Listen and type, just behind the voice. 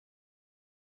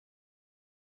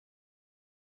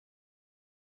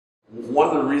One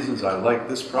of the reasons I like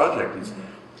this project is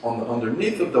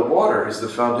underneath of the water is the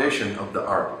foundation of the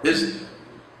art, his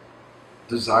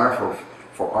desire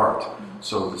for art.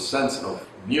 So the sense of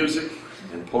music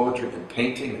and poetry and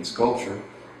painting and sculpture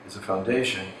is a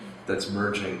foundation that's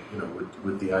merging,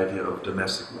 with the idea of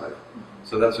domestic life.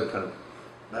 So that's a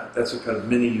kind of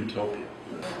mini utopia.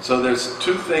 So there's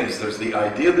two things. There's the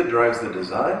idea that drives the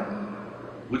design,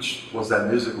 which was that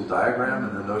musical diagram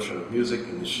and the notion of music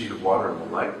and the sheet of water and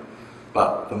the light.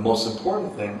 But the most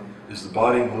important thing is the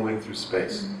body moving through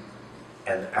space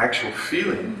and the actual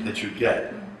feeling that you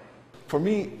get. For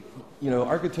me,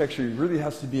 architecture really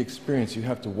has to be experienced. You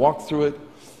have to walk through it.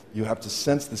 You have to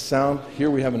sense the sound.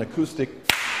 Here we have an acoustic.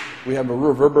 We have a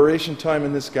reverberation time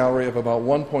in this gallery of about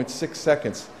 1.6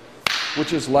 seconds,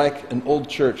 which is like an old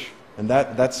church. And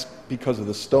that's because of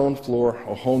the stone floor,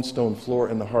 a honed stone floor,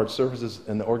 and the hard surfaces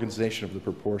and the organization of the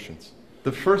proportions.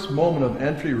 The first moment of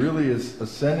entry really is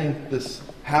ascending this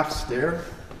half stair.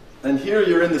 And here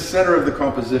you're in the center of the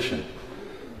composition.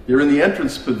 You're in the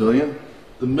entrance pavilion,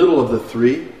 the middle of the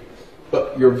three,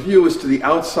 but your view is to the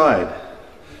outside.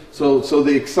 So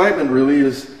the excitement really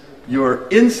is you're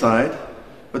inside,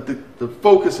 but the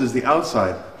focus is the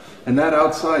outside. And that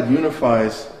outside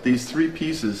unifies these three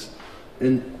pieces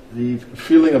in the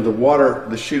feeling of the water,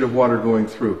 the sheet of water going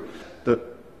through. The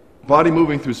body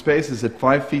moving through space is at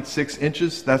 5 feet 6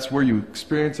 inches. That's where you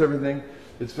experience everything.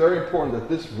 It's very important that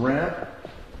this ramp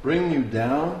bring you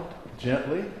down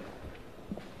gently,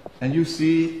 and you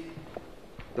see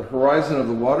the horizon of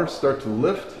the water start to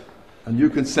lift, and you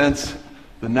can sense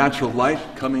the natural light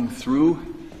coming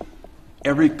through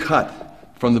every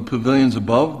cut from the pavilions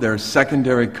above. There are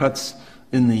secondary cuts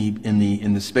in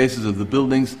the spaces of the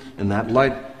buildings, and that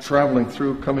light traveling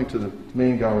through, coming to the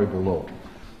main gallery below.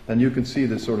 And you can see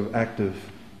this sort of active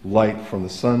light from the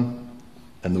sun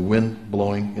and the wind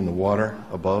blowing in the water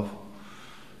above.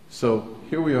 So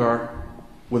here we are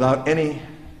without any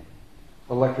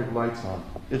electric lights on.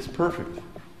 It's perfect.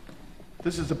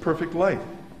 This is the perfect light.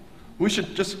 We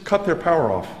should just cut their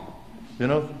power off,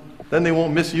 then they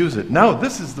won't misuse it. Now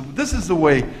this is the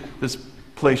way this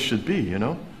place should be,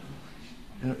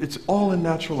 It's all in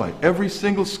natural light. Every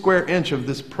single square inch of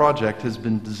this project has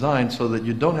been designed so that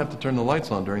you don't have to turn the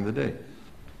lights on during the day.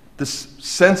 This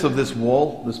sense of this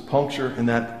wall, this puncture and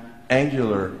that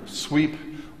angular sweep,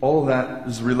 all of that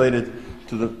is related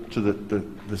to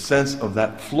the sense of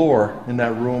that floor in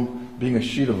that room being a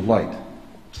sheet of light.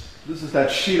 This is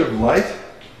that sheet of light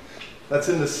that's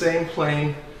in the same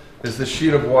plane as the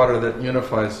sheet of water that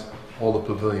unifies all the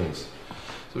pavilions.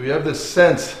 So we have this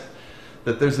sense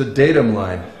that there's a datum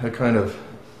line, a kind of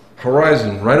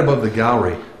horizon right above the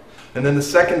gallery. And then the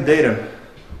second datum,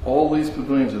 all these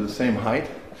pavilions are the same height,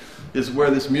 is where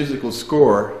this musical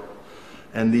score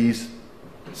and these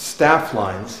staff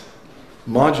lines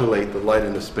modulate the light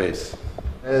in the space.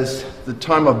 As the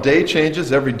time of day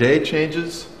changes, every day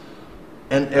changes,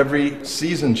 and every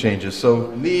season changes.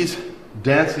 So these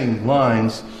dancing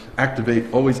lines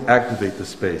always activate the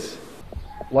space.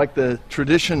 Like the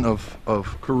tradition of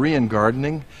Korean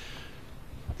gardening,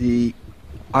 the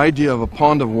idea of a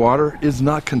pond of water is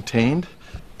not contained.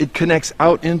 It connects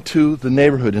out into the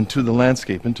neighborhood, into the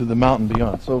landscape, into the mountain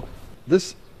beyond. So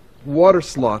this water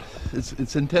slot,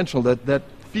 it's intentional, that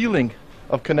feeling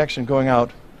of connection going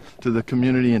out to the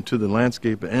community and to the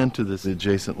landscape and to this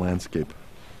adjacent landscape.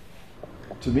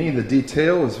 To me, the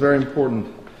detail is very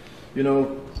important.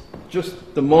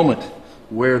 Just the moment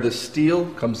where the steel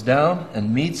comes down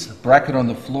and meets a bracket on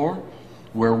the floor,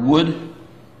 where wood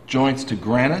joints to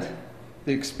granite.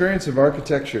 The experience of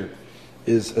architecture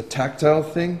is a tactile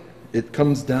thing. It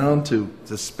comes down to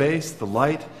the space, the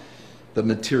light, the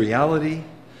materiality,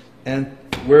 and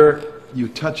where you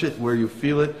touch it, where you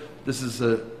feel it. This is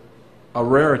a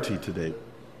rarity today.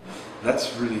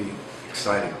 That's really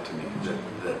exciting to me,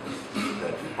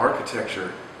 that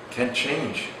architecture can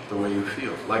change the way you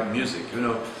feel, like music.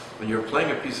 When you're playing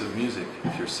a piece of music,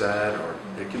 if you're sad, or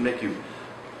it can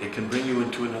bring you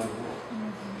into another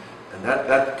world. And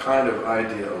that kind of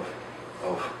idea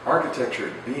of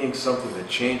architecture being something that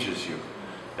changes you,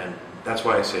 and that's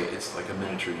why I say it's like a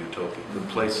miniature utopia. The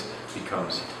place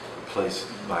becomes a place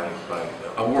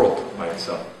a world by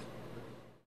itself.